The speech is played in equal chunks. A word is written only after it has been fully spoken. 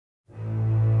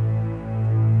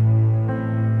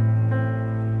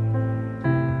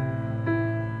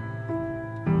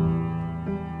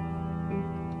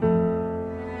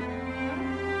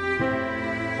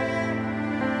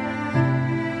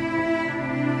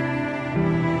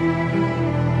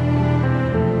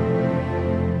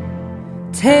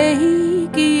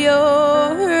Take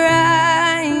your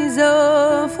eyes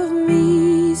off of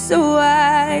me so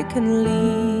I can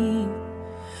leave.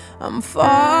 I'm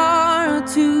far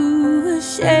too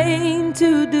ashamed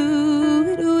to do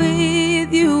it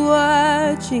with you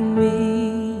watching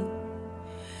me.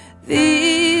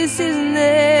 This is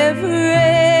never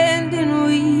ending,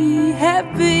 we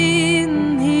have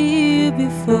been here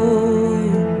before.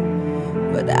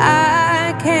 But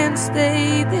I can't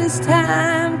stay this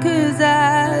time, 'cause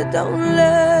I don't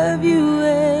love you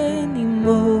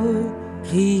anymore.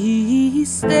 Please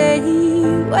stay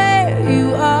where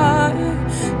you are,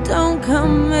 don't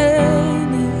come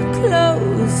any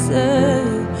closer.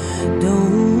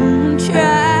 Don't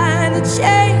try to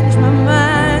change my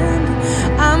mind,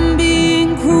 I'm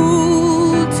being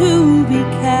cruel to be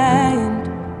kind.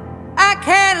 I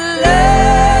can't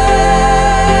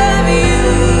love you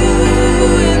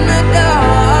in the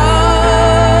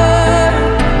dark.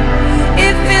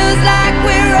 It feels like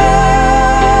we're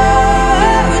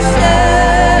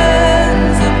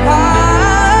oceans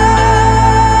apart.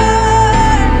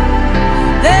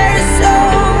 There's so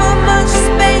much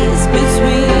space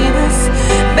between us.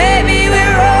 Baby,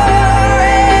 we're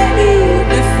already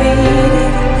defeated.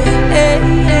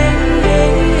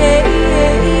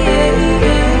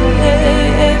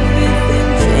 Everything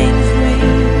changed me.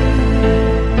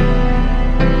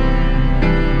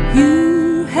 You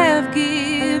have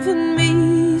given me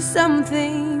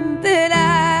something that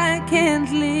I can't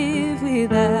live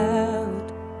without.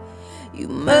 You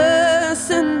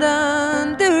mustn't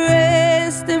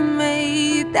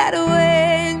underestimate that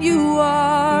when you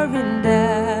are in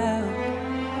doubt.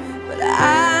 But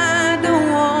I don't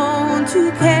want to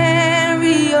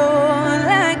carry on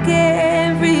like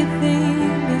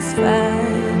everything is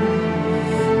fine.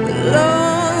 The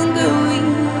longer we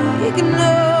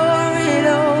ignore it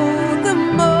all, the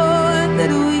more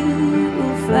that we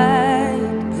will fight.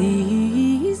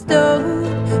 Please don't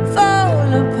fall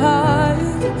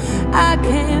apart, I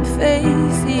can't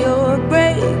face your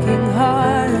breaking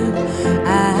heart.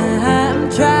 I'm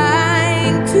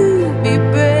trying to be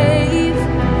brave,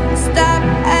 stop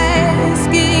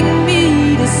asking me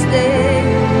to stay.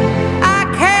 I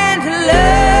can't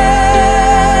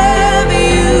love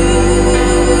you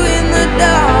in the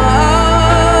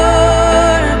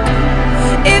dark.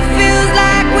 It feels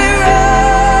like we're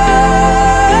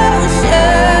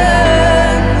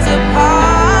oceans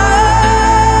apart.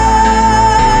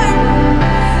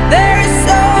 There is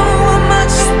so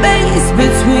much space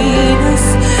between us.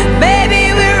 Baby,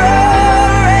 we're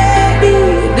already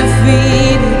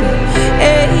defeated.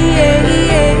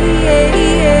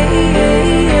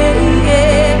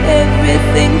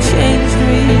 Everything changed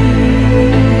me.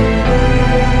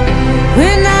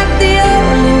 We're not the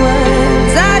only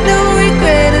ones, I don't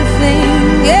regret a thing.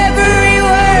 Every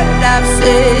word I've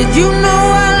said, you know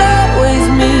I'll always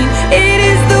mean. It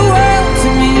is the world to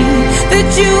me that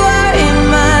you are in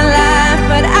my life.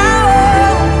 But I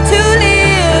want to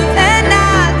live and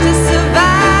not just survive.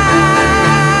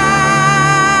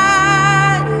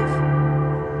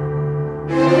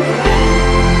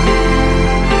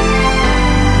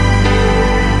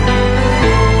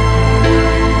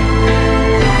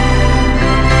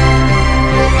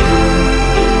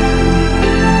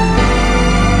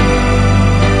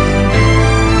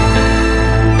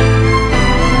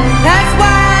 That's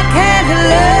why I can't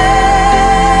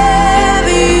love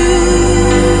you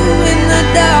in the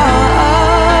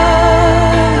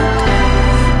dark.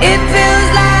 It